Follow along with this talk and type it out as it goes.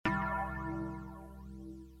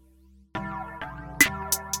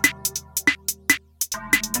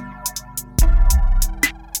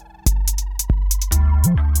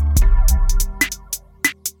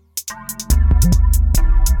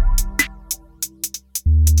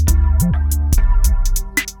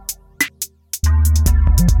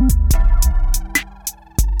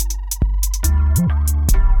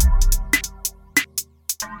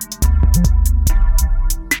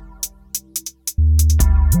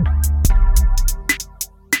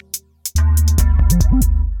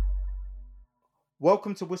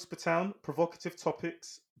Welcome to Whisper Town, provocative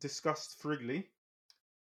topics discussed freely.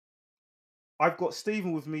 I've got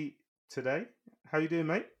Stephen with me today. How you doing,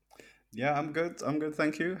 mate? Yeah, I'm good. I'm good,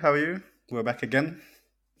 thank you. How are you? We're back again.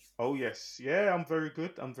 Oh yes, yeah, I'm very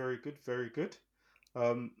good. I'm very good, very good.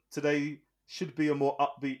 Today should be a more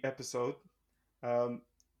upbeat episode. Um,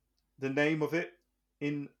 the name of it,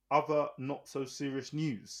 in other not so serious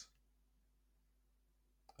news.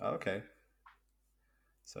 Okay.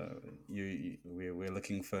 So we're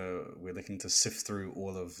looking to sift through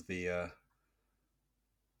all of the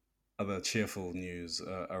other cheerful news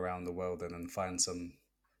around the world and then find some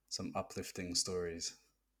uplifting stories.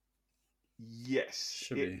 Yes,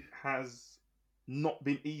 Should it be. has not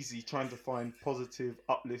been easy trying to find positive,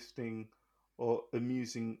 uplifting, or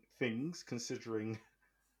amusing things, considering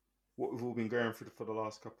what we've all been going through for the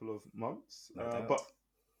last couple of months. No But doubt.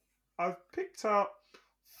 I've picked out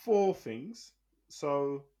four things.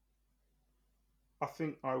 So I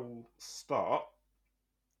think I will start.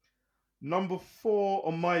 Number four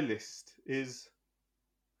on my list is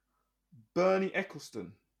Bernie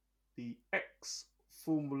Eccleston, the ex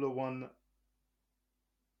Formula One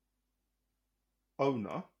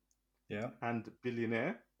owner Yeah. and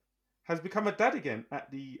billionaire, has become a dad again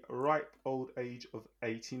at the ripe old age of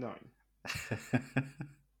 89.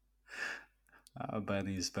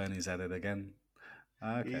 Bernie's at it again.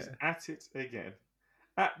 Okay. He's at it again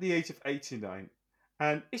at the age of 89.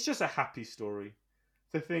 And it's just a happy story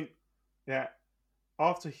to think that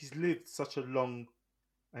after he's lived such a long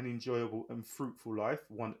and enjoyable and fruitful life,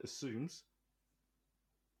 one assumes,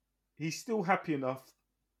 he's still happy enough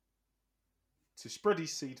to spread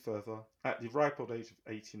his seed further at the ripe old age of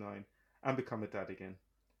 89 and become a dad again.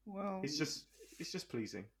 Well, It's just it's just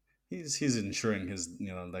pleasing. he's ensuring his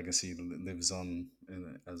legacy lives on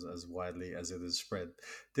as widely as it is spread.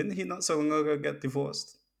 Didn't he not so long ago get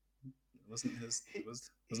divorced? Wasn't his He,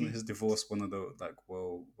 wasn't he his divorce one of the like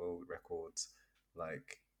world records,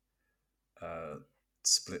 like uh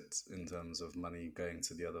split in terms of money going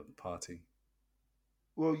to the other party?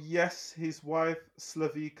 well, yes, his wife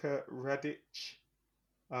Slavika Radic,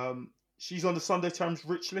 she's on the Sunday Times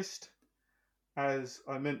rich list, as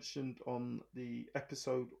I mentioned on the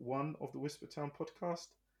episode one of the Whisper Town podcast.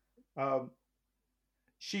 Um,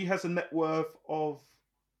 she has a net worth of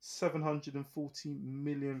 £740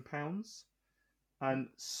 million, and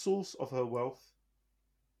source of her wealth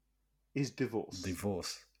is divorce.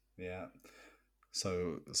 Divorce, yeah.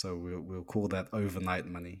 So we'll call that overnight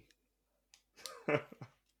money.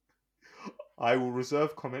 I will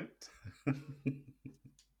reserve comment.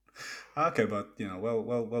 Okay, but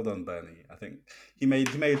well done, Bernie. I think he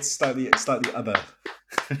made slightly other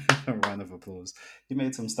round of applause. He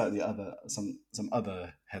made some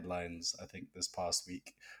other headlines. I think this past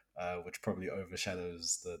week, which probably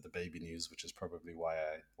overshadows the baby news, which is probably why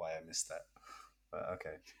I missed that. But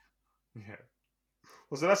okay, Yeah.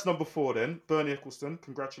 Well, so that's number four then. Bernie Eccleston.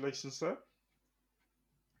 Congratulations, sir.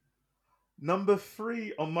 Number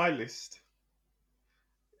three on my list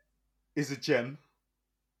is a gem,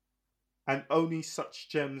 and only such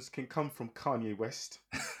gems can come from Kanye West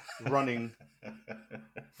running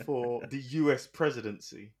for the US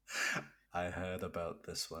presidency. I heard about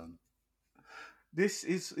this one. This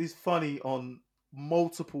is funny on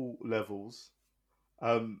multiple levels,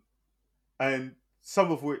 um, and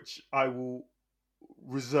some of which I will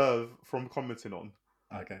reserve from commenting on.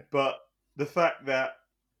 Okay. But the fact that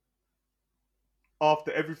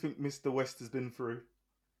after everything Mr. West has been through,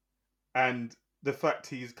 and the fact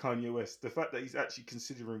he's Kanye West, the fact that he's actually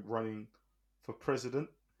considering running for president,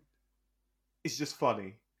 is just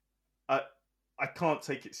funny. I I can't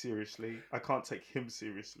take it seriously. I can't take him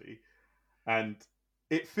seriously, and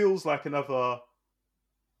it feels like another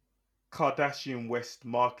Kardashian West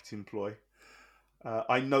marketing ploy.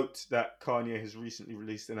 I note that Kanye has recently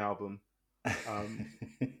released an album, um,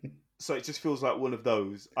 so it just feels like one of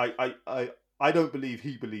those. I don't believe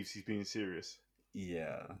he believes he's being serious.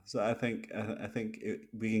 Yeah. So I think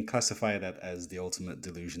we can classify that as the ultimate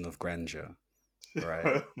delusion of grandeur,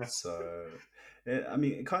 right? So, I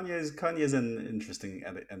mean, Kanye is an interesting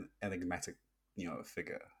and enigmatic,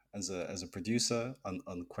 figure. as a producer,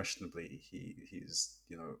 unquestionably, he's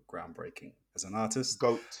groundbreaking. As an artist,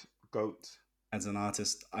 Goat, goat.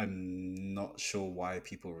 I'm not sure why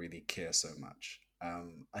people really care so much.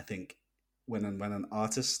 I think when an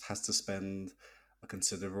artist has to spend a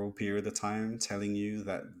considerable period of time telling you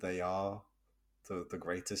that they are the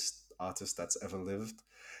greatest artist that's ever lived,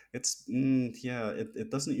 it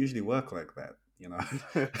doesn't usually work like that.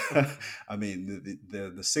 I mean,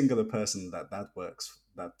 the singular person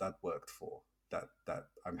that worked for, that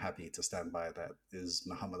I'm happy to stand by, that is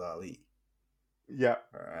Muhammad Ali. Yeah.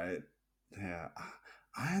 All right. Yeah,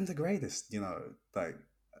 I am the greatest. Like,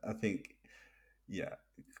 I think, yeah,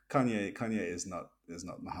 Kanye is not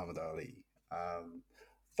Muhammad Ali.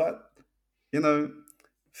 But you know,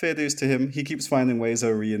 fair dues to him. He keeps finding ways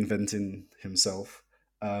of reinventing himself.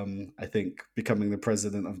 I think becoming the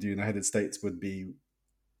president of the United States would be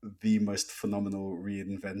the most phenomenal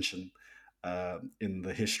reinvention in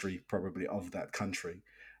the history, probably, of that country,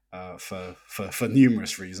 for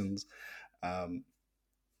numerous reasons. Um,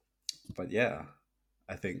 but yeah,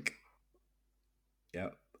 I think, yeah.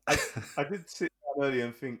 I did sit down earlier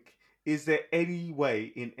and think, is there any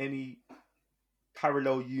way in any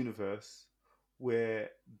parallel universe where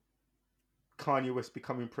Kanye West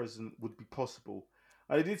becoming president would be possible?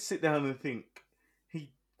 I did sit down and think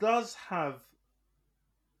he does have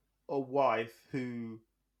a wife who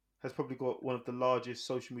has probably got one of the largest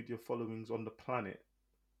social media followings on the planet.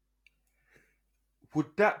 Would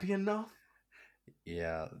that be enough?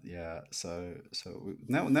 Yeah, yeah.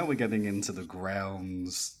 Now we're getting into the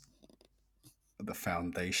grounds, the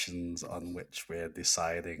foundations on which we're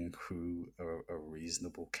deciding who a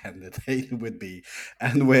reasonable candidate would be,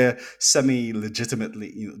 and we're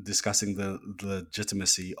semi-legitimately discussing the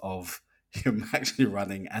legitimacy of him actually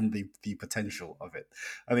running, and the potential of it.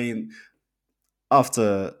 I mean,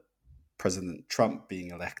 after President Trump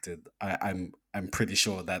being elected, I'm pretty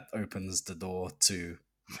sure that opens the door to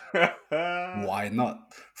why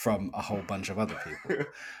not from a whole bunch of other people.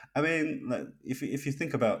 I mean, like, if you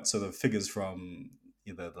think about sort of figures from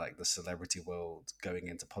either like the celebrity world going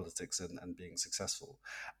into politics and being successful,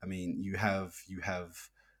 I mean, you have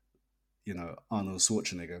Arnold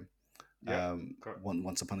Schwarzenegger, Yeah. Correct.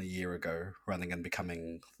 once upon a year ago, running and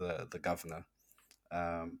becoming the governor,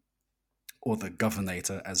 um, or the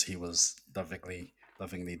governator, as he was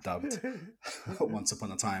lovingly dubbed once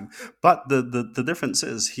upon a time. But the difference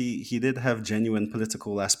is he did have genuine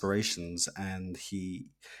political aspirations, and he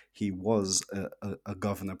was a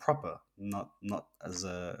governor proper, not as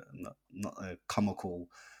not a comical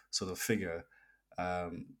sort of figure.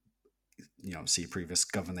 Um, see previous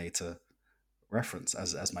governator reference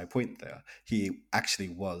as my point there. He actually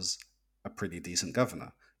was a pretty decent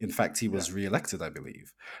governor. In fact, he Yeah. was re-elected, I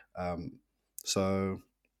believe. Um, so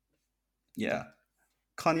yeah,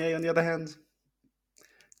 Kanye, on the other hand,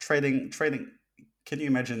 trading. Can you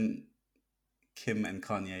imagine Kim and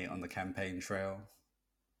Kanye on the campaign trail?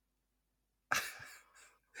 uh,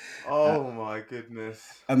 Oh my goodness.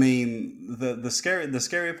 I mean, the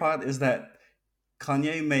scary part is that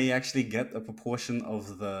Kanye may actually get a proportion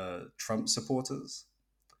of the Trump supporters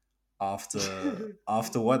after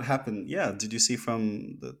what happened. Yeah, did you see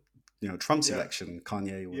from the Trump's Yeah. election?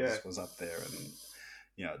 Kanye Yeah. was up there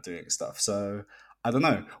and doing stuff. So I don't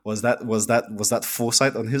know. Was that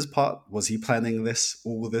foresight on his part? Was he planning this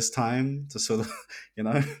all this time to sort of you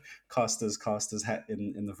know cast his hat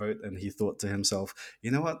in the vote, and he thought to himself,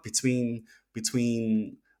 you know what, between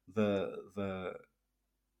the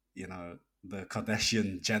the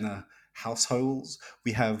Kardashian Jenner households,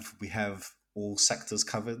 we have all sectors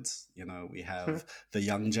covered. We have the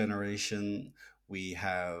young generation, we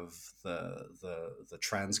have the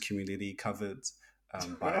trans community covered.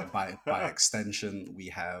 By extension, we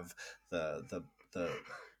have the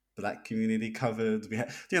black community covered. We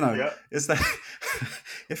have, Yeah. is that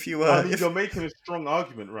if you I were mean, if you're making a strong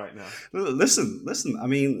argument right now. listen, I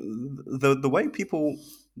mean, the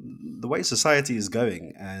way society is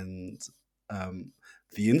going, and um,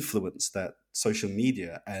 the influence that social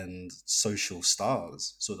media and social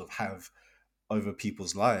stars sort of have over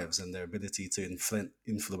people's lives and their ability to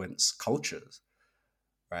influence cultures,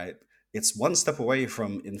 right? It's one step away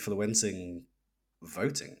from influencing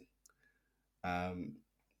voting. um,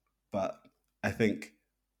 but I think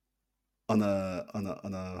on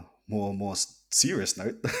a more serious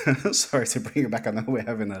note, sorry to bring it back. I know we're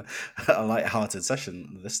having a light-hearted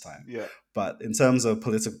session this time, Yeah. but in terms of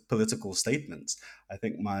political statements, I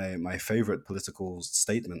think my favorite political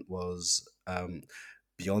statement was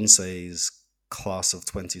Beyonce's class of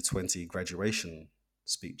 2020 graduation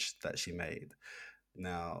speech that she made.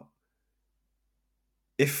 Now,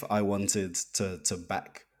 if I wanted to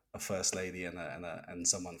back a first lady and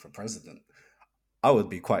someone for president, I would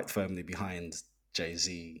be quite firmly behind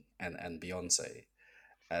Jay-Z and Beyonce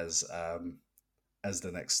as as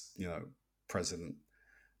the next, president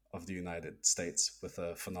of the United States with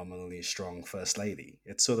a phenomenally strong first lady.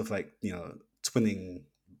 It's sort of like, twinning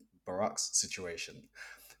Barack's situation.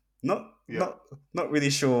 Not Yeah. not not really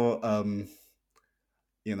sure.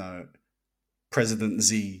 You know, President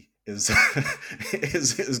Z is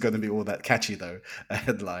is going to be all that catchy though. A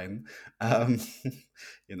headline. Um,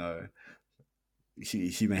 you know,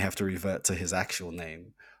 he may have to revert to his actual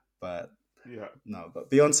name, but Yeah. no.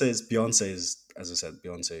 But Beyonce's, as I said,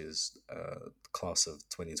 Beyonce's class of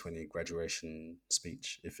 2020 graduation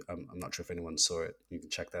speech. If I'm not sure if anyone saw it, you can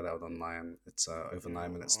check that out online. It's over Yeah.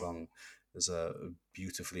 9 minutes long. There's a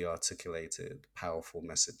beautifully articulated, powerful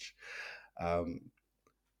message. Um,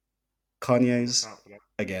 Kanye's, Account for that.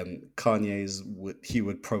 again, Kanye's would he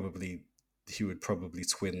would probably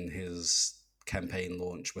twin his campaign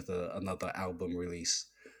launch with another album release.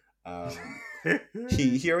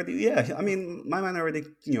 He already, yeah, I mean, my man already,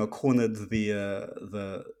 cornered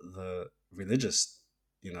the religious,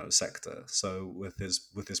 sector. So with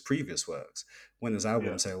his previous works, when his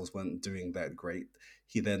album Yeah. sales weren't doing that great,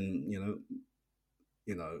 he then,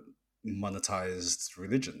 you know monetized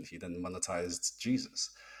religion. He then monetized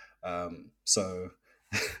Jesus. So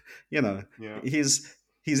you know Yeah. he's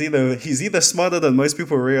either smarter than most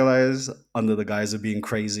people realize under the guise of being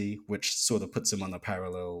crazy, which sort of puts him on a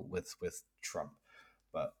parallel with Trump.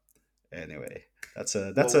 But anyway, that's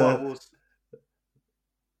But what a was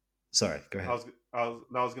sorry. Go I ahead. was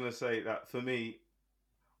I was gonna say that for me,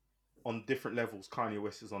 on different levels, Kanye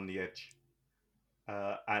West is on the edge.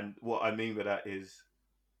 And what I mean by that is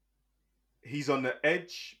he's on the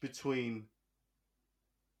edge between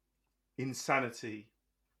insanity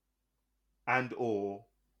and or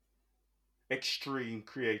extreme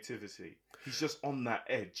creativity. He's just on that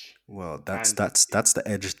edge. Well, that's And that's that's the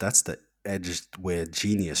edge. That's the edge where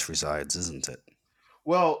genius resides, isn't it?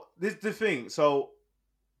 well, this is the thing. So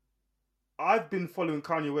I've been following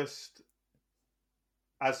Kanye West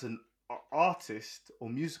as an artist or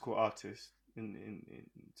musical artist, in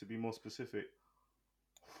to be more specific,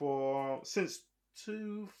 for since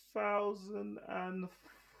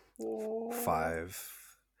 2004, Five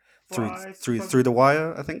through five, through through the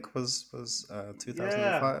wire, I think was yeah,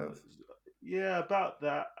 2005. yeah, about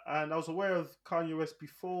that. And I was aware of Kanye West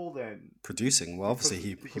before then Producing, well, obviously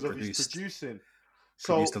he because of his produced producing.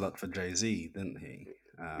 produced So a lot for Jay-Z, didn't he?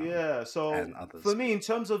 yeah, so And for others. me, in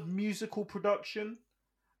terms of musical production,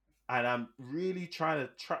 and I'm really trying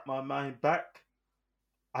to track my mind back,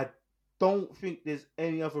 I don't think there's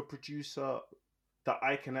any other producer that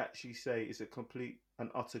I can actually say is a complete and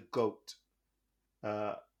utter goat.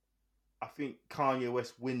 Uh, I think Kanye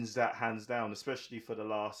West wins that hands down, especially for the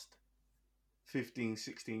last 15,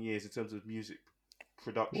 16 years in terms of music Ooh,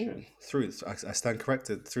 production. I stand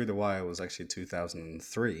corrected. Through the Wire was actually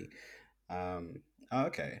 2003.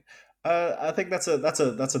 Okay. I think that's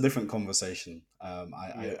a different conversation.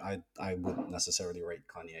 Yeah, I wouldn't necessarily rate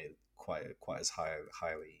Kanye quite as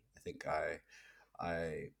highly. I think I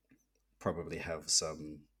probably have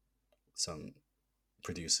some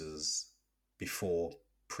producers before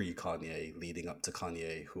pre Kanye, leading up to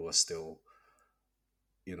Kanye, who are still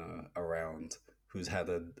around, who's had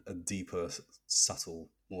a deeper,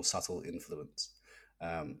 more subtle influence.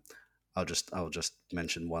 Um, I'll just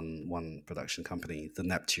mention one production company, the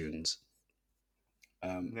Neptunes.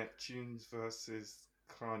 Neptunes versus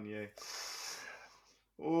Kanye.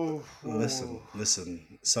 Oh, Listen, oh,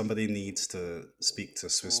 listen. Somebody needs to speak to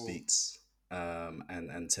Swiss oh. Beats,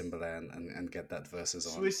 and Timberland, and get that verses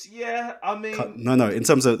on. Swiss, yeah. I mean, No, no. In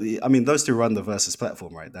terms of I mean, those two run the versus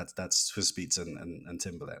platform, right? That's Swiss Beats and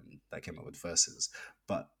Timberland that came up with verses.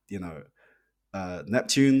 But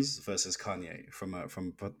Neptunes versus Kanye,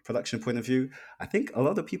 from production point of view, I think a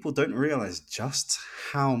lot of people don't realize just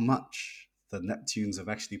how much the Neptunes have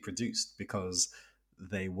actually produced, because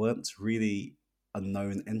they weren't really a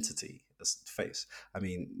known entity as face. I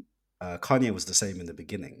mean, Kanye was the same in the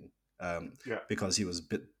beginning, yeah, because he was a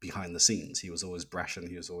bit behind the scenes. He was always brash and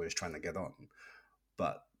he was always trying to get on.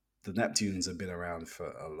 But the Neptunes have been around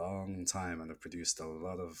for a long time and have produced a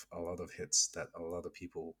lot of hits that a lot of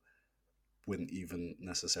people wouldn't even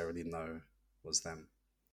necessarily know was them.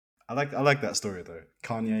 I like that story though.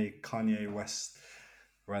 Kanye West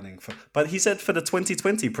running for, but he said for the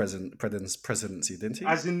 2020 presidency, didn't he?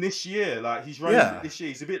 as in this year, like he's running for it Yeah, this year.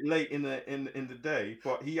 He's a bit late in the day,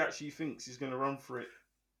 but he actually thinks he's going to run for it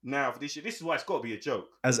now for this year. This is why it's got to be a joke.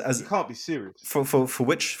 He as can't be serious. for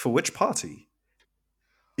which party?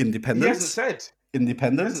 He hasn't Independence? said. He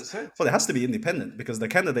Independent. hasn't said. Well, it has to be independent because the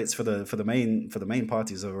candidates for the main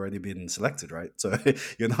parties have already been selected, right? So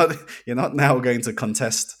you're not now going to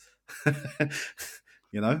contest,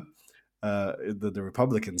 you know, the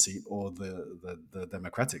Republican seat or the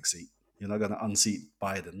Democratic seat. You're not going to unseat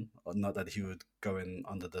Biden, or not that he would go in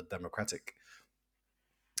under the Democratic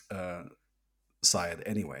uh, side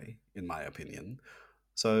anyway, in my opinion.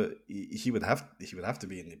 So he would have to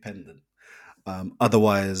be independent.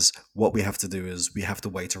 Otherwise, what we have to do is we have to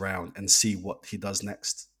wait around and see what he does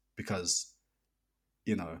next because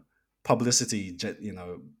you know publicity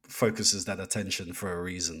focuses that attention for a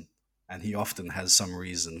reason, and he often has some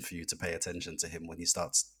reason for you to pay attention to him when he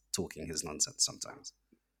starts talking his nonsense sometimes.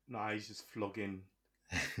 Nah, he's just flogging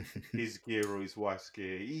his gear or his wife's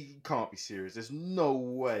gear. He can't be serious. There's no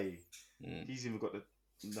way Mm. he's even got the.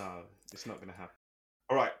 No, it's not going to happen.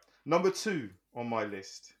 All right, number 2 on my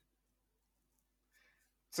list.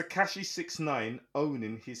 Takashi 69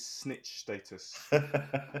 owning his snitch status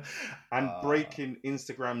and Uh, breaking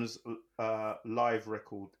Instagram's live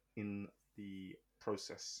record in the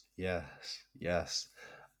process. yes, yes.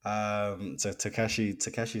 So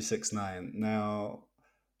Takashi 69. Now,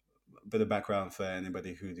 a bit of background for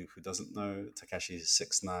anybody who doesn't know. Takashi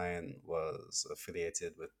 69 was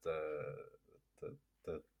affiliated with the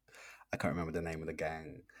I can't remember the name of the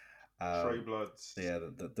gang. Trey Um, Bloods. yeah,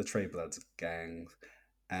 the Trey Bloods gang,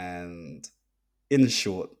 and in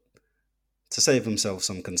short, to save himself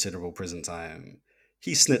some considerable prison time,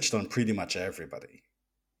 he snitched on pretty much everybody.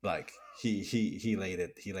 Like he laid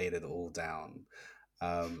it all down.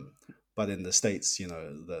 Um, but in the states,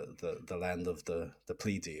 the land of the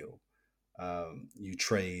plea deal, you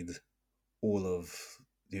trade all of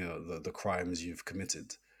the crimes you've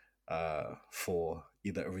committed for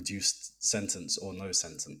either a reduced sentence or no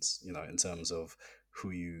sentence. In terms of who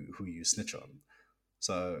you snitch on.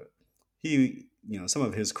 So some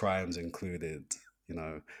of his crimes included,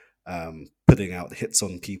 putting out hits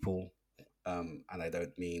on people, and I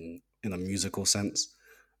don't mean in a musical sense,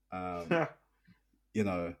 um, you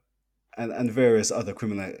know, and various other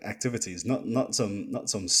criminal activities. Not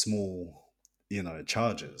some small,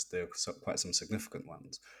 charges. They're quite some significant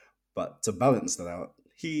ones. But to balance that out,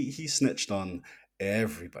 he snitched on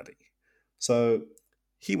everybody. So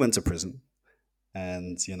he went to prison,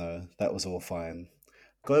 and that was all fine.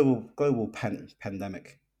 Global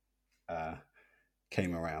pandemic uh,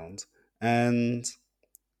 came around, and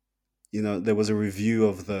there was a review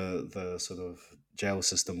of the sort of jail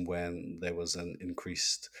system when there was an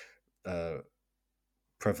increased uh,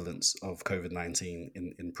 prevalence of COVID-19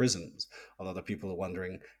 in prisons. A lot of people are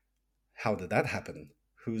wondering, how did that happen?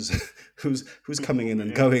 Who's who's Who coming brought in it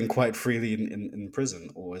and in? going quite freely in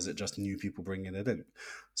prison, or is it just new people bringing it in?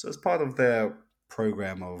 So as part of their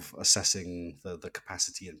program of assessing the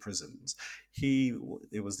capacity in prisons,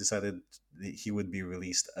 it was decided that he would be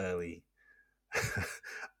released early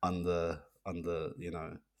under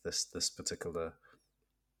this particular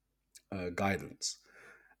guidance.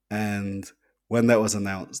 And when that was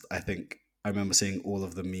announced, I think I remember seeing all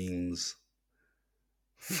of the memes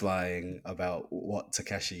flying about what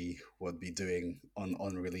Takeshi would be doing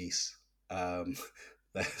on release. Um,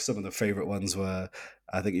 some of the favorite ones were,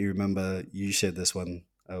 I think you remember, you shared this one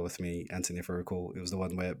with me, Anthony, if I recall. It was the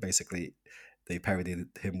one where basically they parodied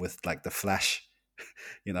him with like the Flash,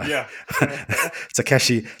 you know, Yeah.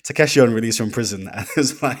 Takeshi on release from prison, and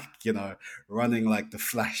it's like running like the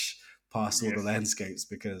Flash past all the Yes. landscapes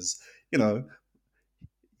because you know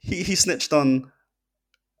he snitched on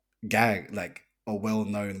gang, like a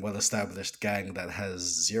well-known, well-established gang that has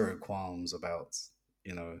zero qualms about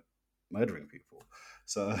you know murdering people.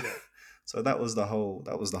 So Yeah. so that was the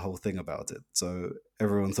whole thing about it. So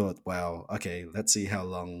everyone thought, wow, okay, let's see how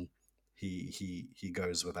long he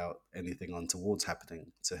goes without anything untowards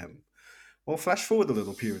happening to him. Well, flash forward a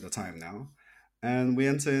little period of time now, and we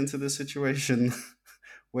enter into this situation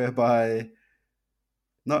whereby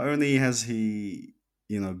not only has he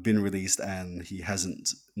been released and he hasn't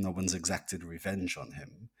no one's exacted revenge on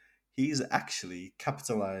him, he's actually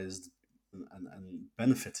capitalized and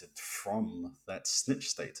benefited from that snitch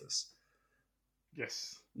status.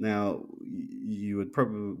 Yes. Now you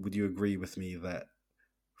would you agree with me that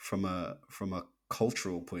from a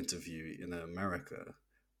cultural point of view in America,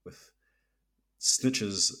 with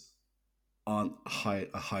snitches aren't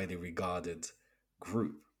a highly regarded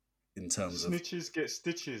group in terms of, Snitches get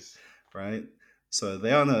stitches. right? So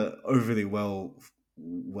they aren't a overly well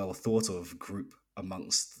thought of group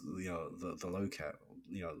amongst the local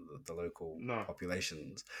the local No.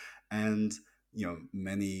 populations, and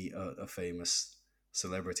many a famous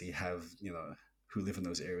celebrity have who live in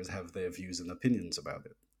those areas have their views and opinions about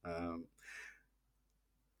it.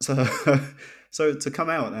 so so to come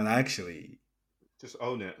out and actually Just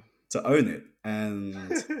own it. to own it and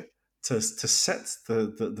to set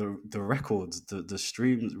the record, the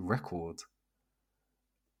stream record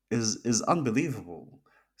is unbelievable.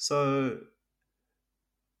 So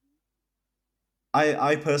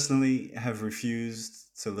I personally have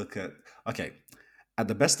refused to look at, okay, at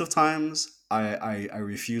the best of times I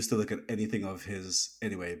refuse to look at anything of his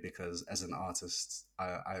anyway, because as an artist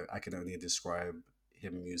I can only describe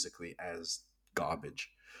him musically as garbage.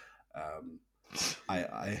 um, I,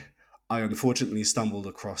 I I unfortunately stumbled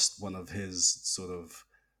across one of his sort of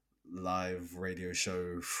live radio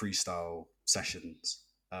show freestyle sessions,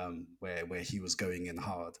 where he was going in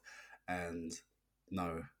hard, and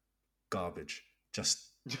no, garbage. Just,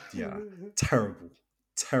 yeah, terrible,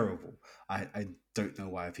 terrible. I don't know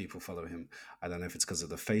why people follow him. I don't know if it's because of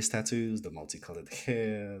the face tattoos, the multicolored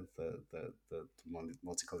hair, the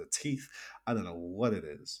multicolored teeth. I don't know what it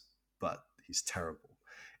is, but he's terrible.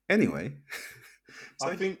 Anyway,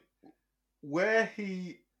 I so think where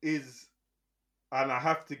he is, and I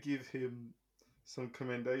have to give him some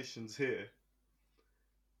commendations here.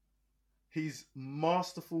 His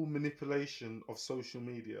masterful manipulation of social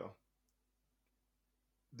media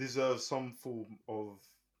deserves some form of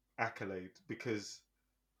accolade, because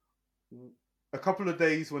a couple of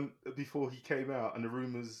days when before he came out and the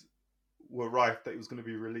rumors were rife that it was going to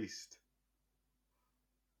be released,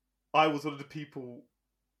 I was one of the people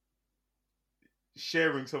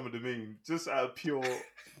sharing some of the memes just out of pure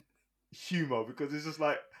humor, because it's just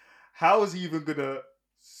like, how is he even gonna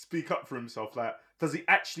speak up for himself? Like, does he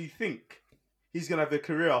actually think he's gonna have a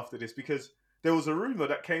career after this? Because there was a rumor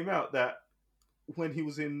that came out that when he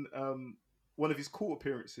was in one of his court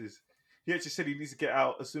appearances, he actually said he needs to get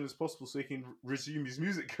out as soon as possible so he can resume his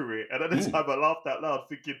music career. And at the mm. time, I laughed out loud,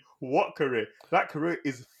 thinking, "What career? That career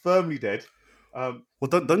is firmly dead." Well,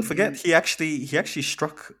 don't forget, You he actually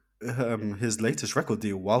struck his latest record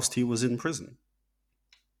deal whilst he was in prison.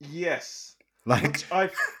 Yes, Like, which I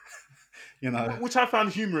you know, which I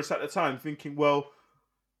found humorous at the time, thinking, well,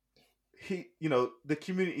 the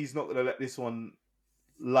community is not going to let this one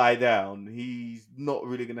lie down. He's not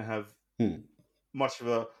really going to have hmm, much of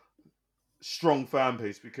a strong fan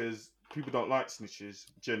base because people don't like snitches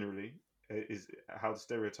generally, is how the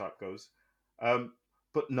stereotype goes. Um,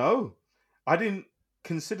 but no, I didn't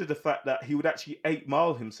consider the fact that he would actually 8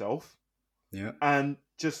 Mile himself yeah, and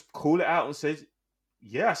just call it out and say,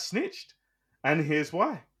 "Yeah, I snitched, and here's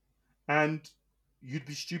why." And you'd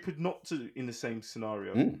be stupid not to in the same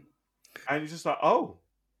scenario. mm. And you're just like, oh,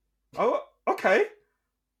 okay,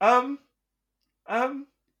 um, um,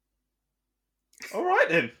 all right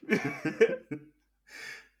then.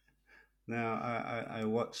 Now, I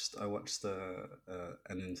watched an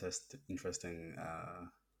interesting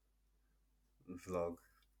vlog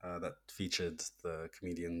that featured the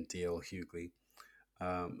comedian DL Hughley,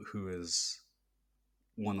 who is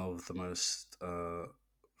one of the most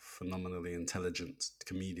phenomenally intelligent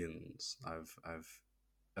comedians I've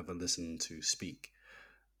ever listened to speak.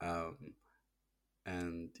 Um,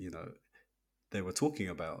 and they were talking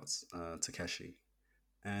about Takeshi,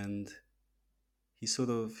 and he sort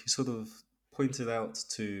of pointed out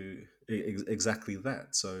to exactly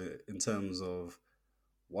that. So in terms of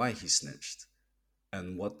why he snitched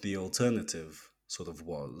and what the alternative sort of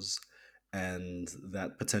was, and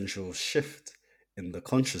that potential shift in the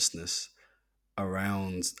consciousness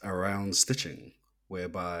around stitching,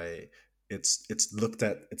 whereby it's looked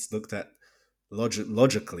at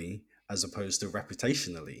logically as opposed to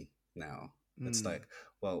reputationally now. It's Mm, like,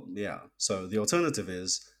 well, yeah. So the alternative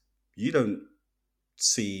is you don't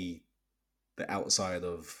see the outside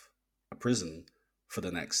of a prison for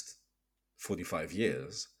the next 45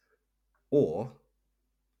 years, or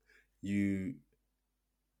you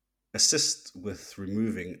assist with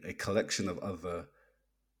removing a collection of other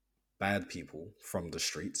bad people from the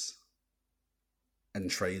streets and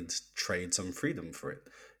trade some freedom for it.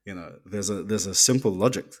 There's a simple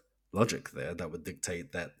logic there that would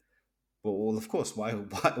dictate that. Well, of course, why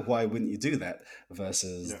wouldn't you do that?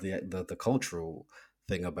 Versus yeah. the cultural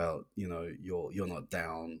thing about you're not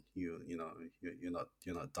down, you're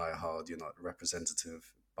not die hard, you're not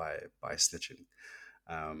representative by snitching.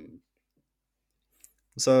 Um,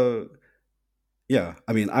 so yeah,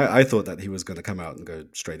 I mean, I thought that he was going to come out and go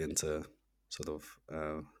straight into sort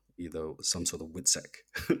of either some sort of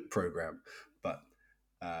WITSEC program, but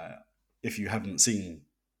uh, if you haven't seen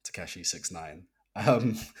Takashi 69,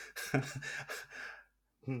 um,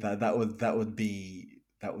 Hmm. that would be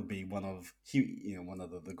one of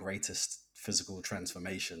the greatest physical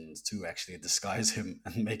transformations to actually disguise him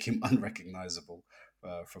and make him unrecognizable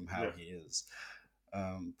from how Yeah. he is.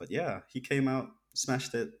 But yeah, he came out,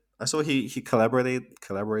 smashed it. I saw he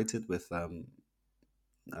collaborated with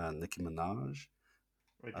Nicki Minaj.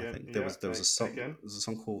 I Again, think yeah, there was a song, again,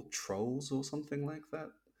 called Trolls or something like that.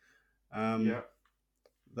 yeah, Um,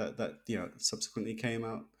 that subsequently came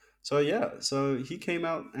out. So yeah, so he came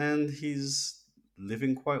out and he's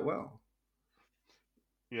living quite well.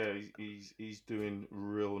 yeah. He's doing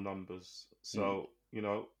real numbers. Mm, So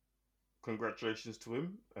congratulations to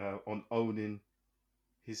him on owning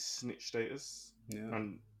his snitch status yeah.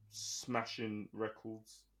 and smashing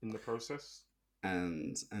records in the process.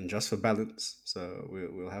 And just for balance, so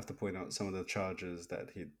we'll have to point out some of the charges that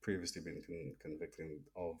he'd previously been convicted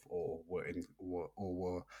of, or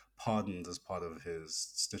were pardoned as part of his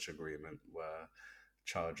Stitch agreement, were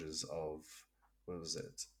charges of, what was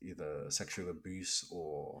it, either sexual abuse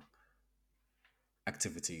or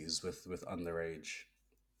activities with underage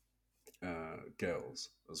girls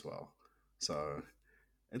as well. So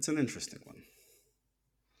it's an interesting one.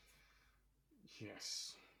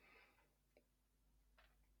 Yes.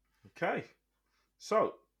 Okay.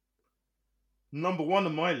 So number one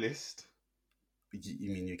on my list.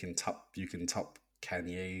 You mean you can top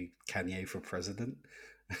Kanye for president,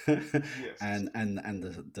 Yes. and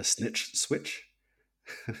the snitch switch?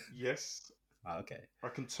 Yes. Okay. I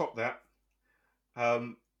can top that.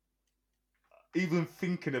 Um, Even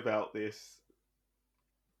thinking about this,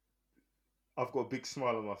 I've got a big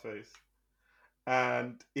smile on my face.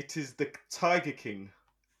 And it is the Tiger King,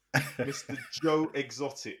 Mr. Joe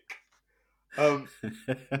Exotic. Um,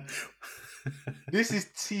 this is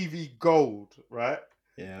TV gold, right?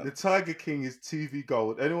 Yeah. The Tiger King is TV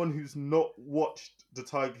gold. Anyone who's not watched the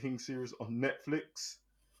Tiger King series on Netflix,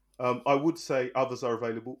 I would say others are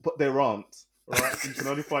available, but there aren't. Right? You can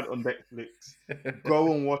only find it on Netflix.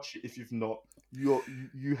 Go and watch it if you've not.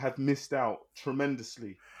 You have missed out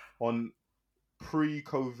tremendously on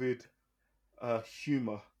pre-COVID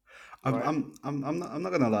humor. I'm Right? I'm I'm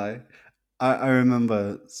not gonna lie. I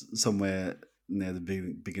remember somewhere near the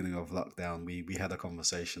beginning of lockdown, we had a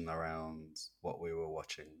conversation around what we were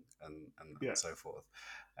watching, and Yeah. so forth.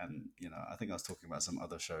 And I think I was talking about some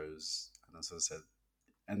other shows, and I sort of said,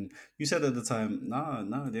 and you said at the time, no,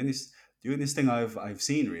 no, the only thing I've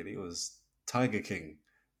seen really was Tiger King.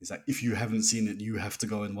 He's like, if you haven't seen it, you have to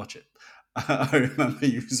go and watch it. I remember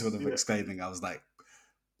you sort of Yeah. exclaiming. I was like,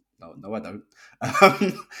 no, no, I don't.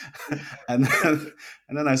 Um, and then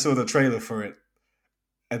and then I saw the trailer for it,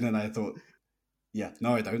 and then I thought, yeah,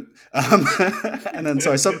 no, I don't. And then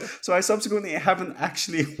so I subsequently haven't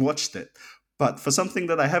actually watched it, but for something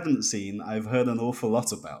that I haven't seen, I've heard an awful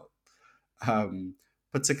lot about, um,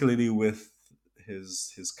 particularly with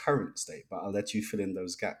his current state. But I'll let you fill in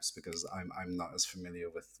those gaps because I'm not as familiar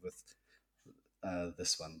with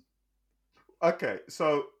this one. Okay.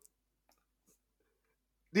 So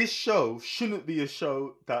this show shouldn't be a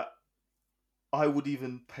show that I would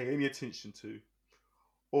even pay any attention to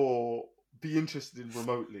or be interested in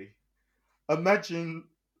remotely. Imagine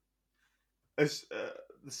a, s- uh,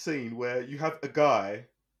 the scene where you have a guy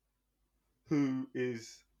who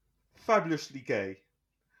is fabulously gay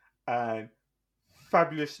and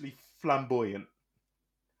fabulously flamboyant.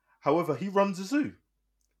 However, he runs a zoo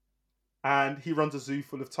and he runs a zoo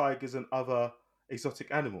full of tigers and other exotic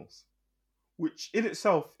animals, which in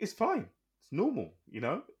itself is fine. It's normal,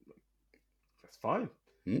 that's fine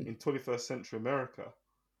Hmm. in 21st century America.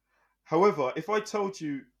 However, if I told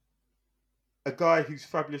you a guy who's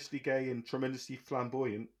fabulously gay and tremendously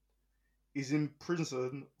flamboyant is in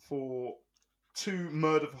prison for two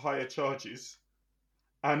murder for hire charges,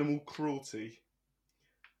 animal cruelty.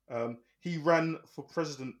 He ran for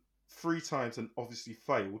president 3 times and obviously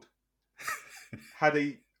failed. Had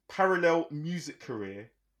a parallel music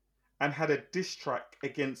career and had a diss track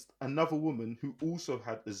against another woman who also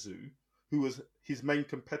had a zoo, who was his main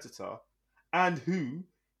competitor, and who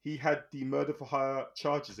he had the murder for hire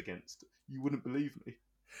charges against. You wouldn't believe me.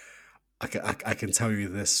 I can tell you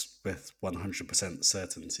this with 100%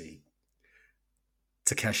 certainty.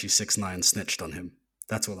 Takashi 6ix9ine snitched on him.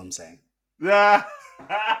 That's all I'm saying.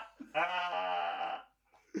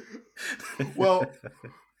 Well,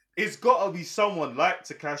 it's got to be someone like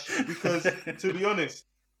Takashi because, to be honest,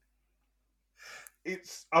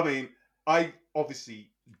 it's. I mean, I obviously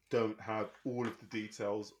don't have all of the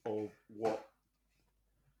details of what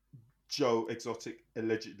Joe Exotic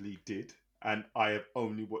allegedly did, and I have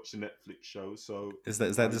only watched the Netflix show, so Is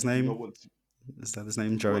that I his do not name? want to. Is that his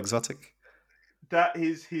name, Joe Well, Exotic? that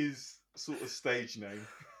is his sort of stage name.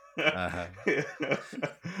 Uh-huh.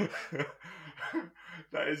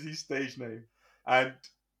 That is his stage name, and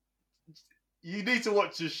you need to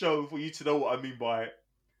watch the show for you to know what I mean by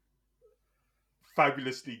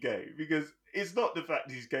fabulously gay, because it's not the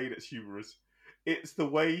fact he's gay that's humorous. It's the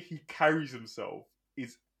way he carries himself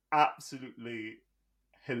is absolutely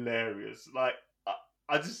hilarious. Like,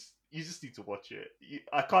 I just you just need to watch it.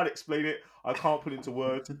 I can't explain it. I can't put it into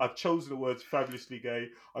words. I've chosen the words fabulously gay.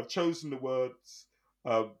 I've chosen the words.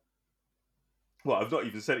 Well, I've not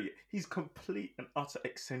even said it yet. He's complete and utter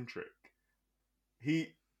eccentric.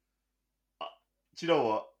 He. Do you know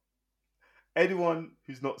what? Anyone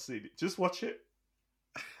who's not seen it, just watch it,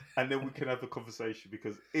 and then we can have a conversation,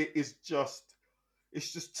 because it's just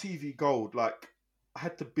TV gold. Like, I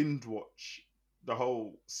had to binge watch the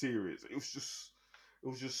whole series. It was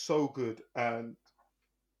just so good. And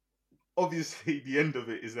obviously, the end of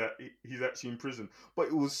it is that he's actually in prison. But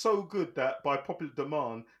it was so good that by popular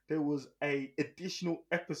demand, there was a additional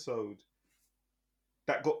episode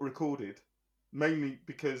that got recorded, mainly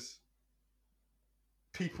because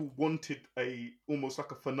people wanted a almost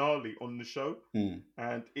like a finale on the show,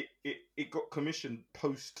 and it got commissioned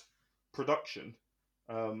post production,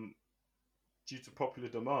 due to popular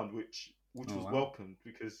demand, which was welcomed,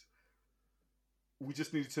 because we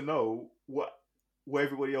just needed to know where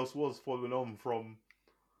everybody else was following on from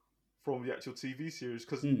the actual TV series,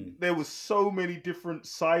 because there was so many different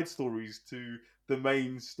side stories to the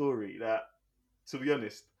main story that, to be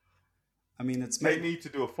honest, I mean, they need to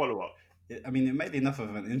do a follow up. I mean, it made enough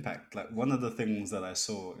of an impact. Like, one of the things that I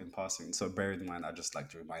saw in passing, so bear in mind, I just like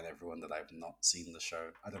to remind everyone that I've not seen the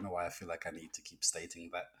show. I don't know why I feel like I need to keep stating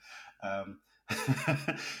that.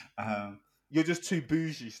 You're just too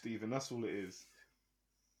bougie, Stephen. That's all it is.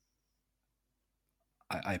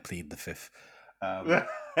 I plead the fifth.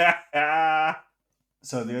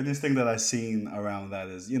 So the only thing that I've seen around that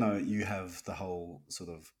is, you have the whole sort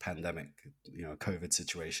of pandemic, COVID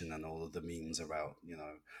situation, and all of the memes about,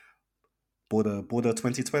 border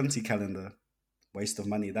 2020 calendar, waste of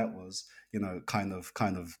money that was, kind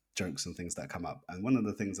of jokes and things that come up. And one of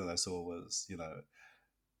the things that I saw was,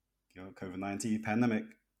 COVID-19 pandemic.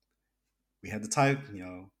 We had the Tiger,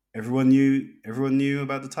 everyone knew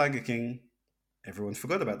about the Tiger King. Everyone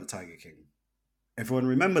forgot about the Tiger King. Everyone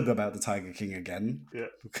remembered about the Tiger King again,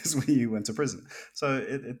 because we went to prison. So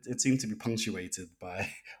it seemed to be punctuated by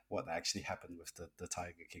what actually happened with the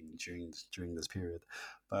Tiger King during this period.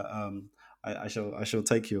 But I shall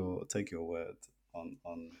take your word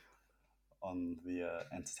on the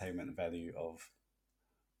entertainment value of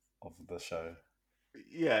the show.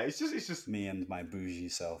 Yeah, it's just me and my bougie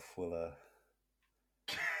self will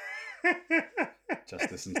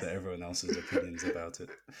just listen to everyone else's opinions about it.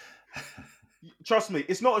 Trust me,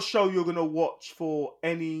 it's not a show you're going to watch for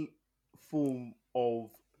any form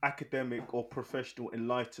of academic or professional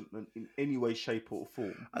enlightenment in any way, shape, or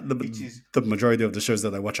form. The majority of the shows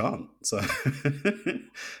that I watch aren't. So.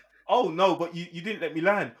 Oh no, but you didn't let me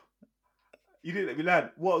land. You didn't let me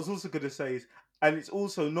land. What I was also going to say is, and it's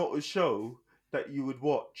also not a show that you would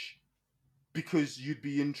watch because you'd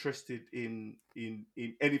be interested in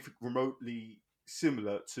anything remotely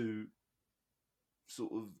similar to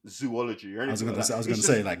sort of zoology or anything. I was going to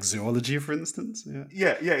say like zoology, for instance.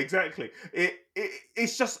 Yeah, exactly.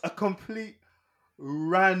 It's just a complete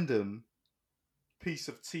random piece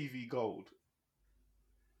of TV gold.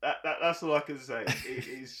 That's all I can say.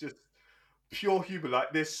 It's just pure humor.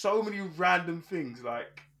 Like, there's so many random things,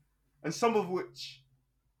 like, and some of which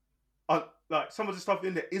are like, some of the stuff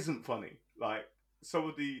in there isn't funny. Like, some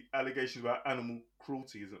of the allegations about animal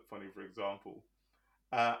cruelty isn't funny, for example.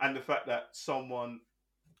 And the fact that someone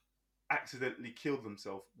accidentally killed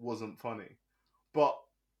themselves wasn't funny. But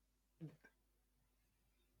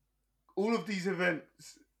all of these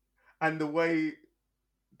events and the way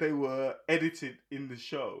they were edited in the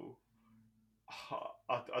show,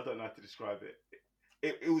 I don't know how to describe it.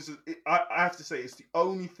 I have to say, it's the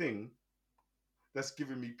only thing that's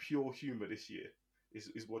given me pure humor this year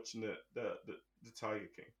is watching the Tiger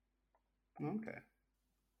King. Okay.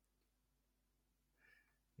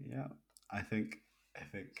 Yeah, I think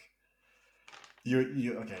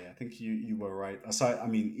you okay. I think you were right. Aside, I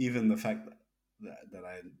mean, even the fact that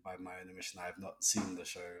I, by my own admission, I have not seen the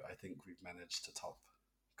show, I think we've managed to top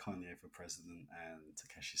Kanye for President and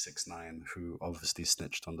Tekashi 6ix9ine, who obviously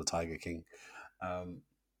snitched on the Tiger King.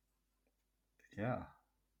 Yeah.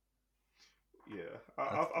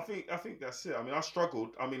 I think that's it. I mean, I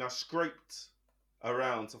struggled. I mean, I scraped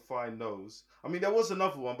around to find those. I mean, there was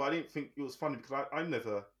another one, but I didn't think it was funny because I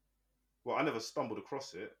never stumbled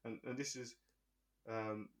across it. And this is,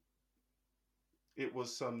 it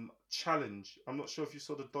was some challenge. I'm not sure if you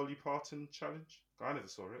saw the Dolly Parton challenge. I never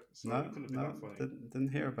saw it, so it couldn't be that funny.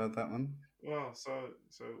 Didn't hear about that one. Well, so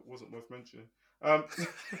it wasn't worth mentioning.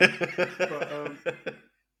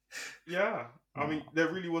 Yeah, I mean, Oh.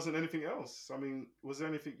 there really wasn't anything else. I mean, was there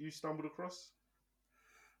anything you stumbled across?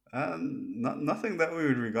 Nothing that we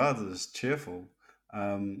would regard as cheerful.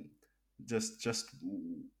 Um, just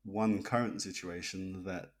one current situation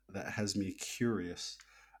that has me curious,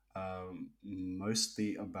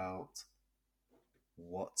 mostly about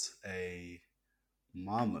what a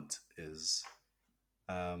marmot is.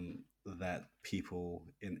 That people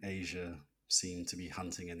in Asia seem to be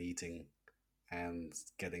hunting and eating and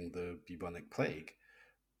getting the bubonic plague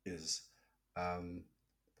is. Um,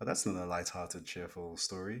 but that's not a light-hearted, cheerful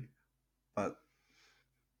story. But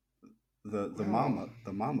Well,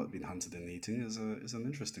 the marmot being hunted and eating is an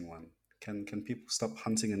interesting one. Can people stop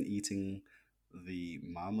hunting and eating the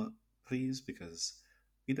marmot, please? Because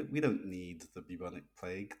we don't need the bubonic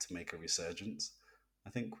plague to make a resurgence. I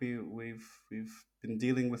think we've been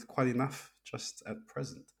dealing with quite enough just at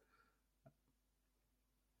present.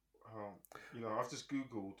 um, I've just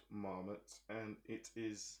Googled marmot, and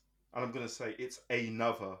and I'm going to say it's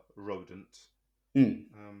another rodent. Hmm.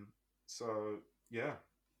 Um, so yeah,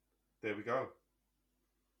 there we go.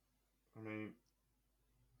 I mean,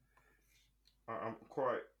 I'm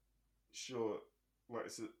quite sure, like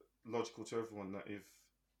it's logical to everyone that if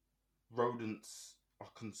rodents are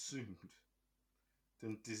consumed,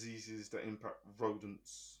 then diseases that impact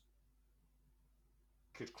rodents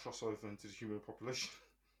could cross over into the human population.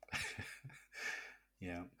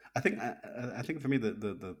 Yeah, I think for me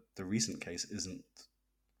the recent case isn't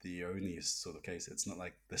the only sort of case. It's not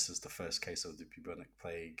like this is the first case of the bubonic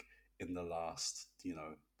plague in the last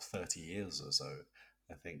 30 years or so.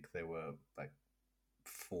 I think there were like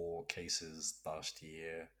four cases last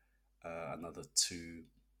year, another two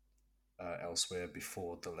elsewhere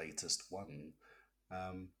before the latest one.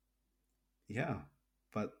 Um, yeah,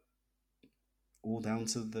 but all down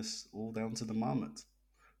to the marmot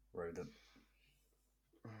rodent.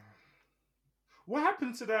 What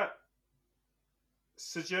happened to that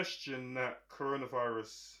suggestion that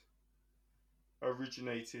coronavirus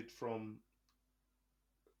originated from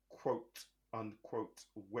quote unquote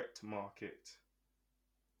wet market,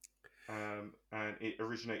 and it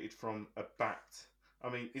originated from a bat? I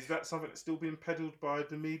mean, is that something that's still being peddled by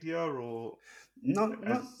the media, or Not has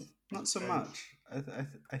not has not it so changed? much.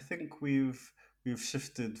 I think we've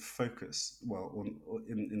shifted focus. Well,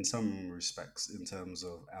 in some respects, in terms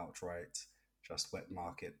of outright just wet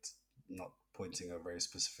market, not pointing a very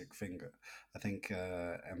specific finger. I think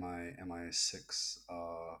MI6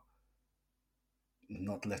 are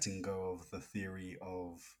not letting go of the theory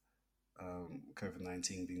of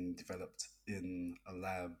COVID-19 being developed in a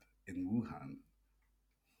lab in Wuhan,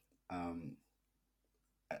 um,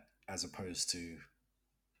 as opposed to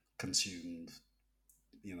consumed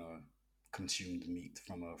you know consumed meat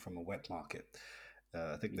from a wet market.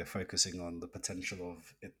 I think they're focusing on the potential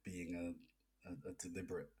of it being a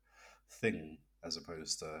deliberate thing as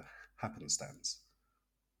opposed to happenstance.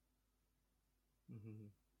 Mm-hmm.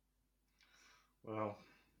 Well,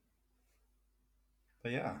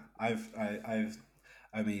 But yeah, I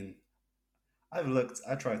mean, I've looked.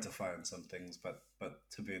 I tried to find some things, but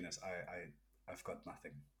to be honest, I've got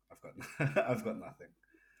nothing. I've got I've got nothing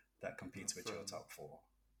that competes with fair your enough. top four.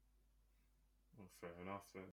 Well, fair enough.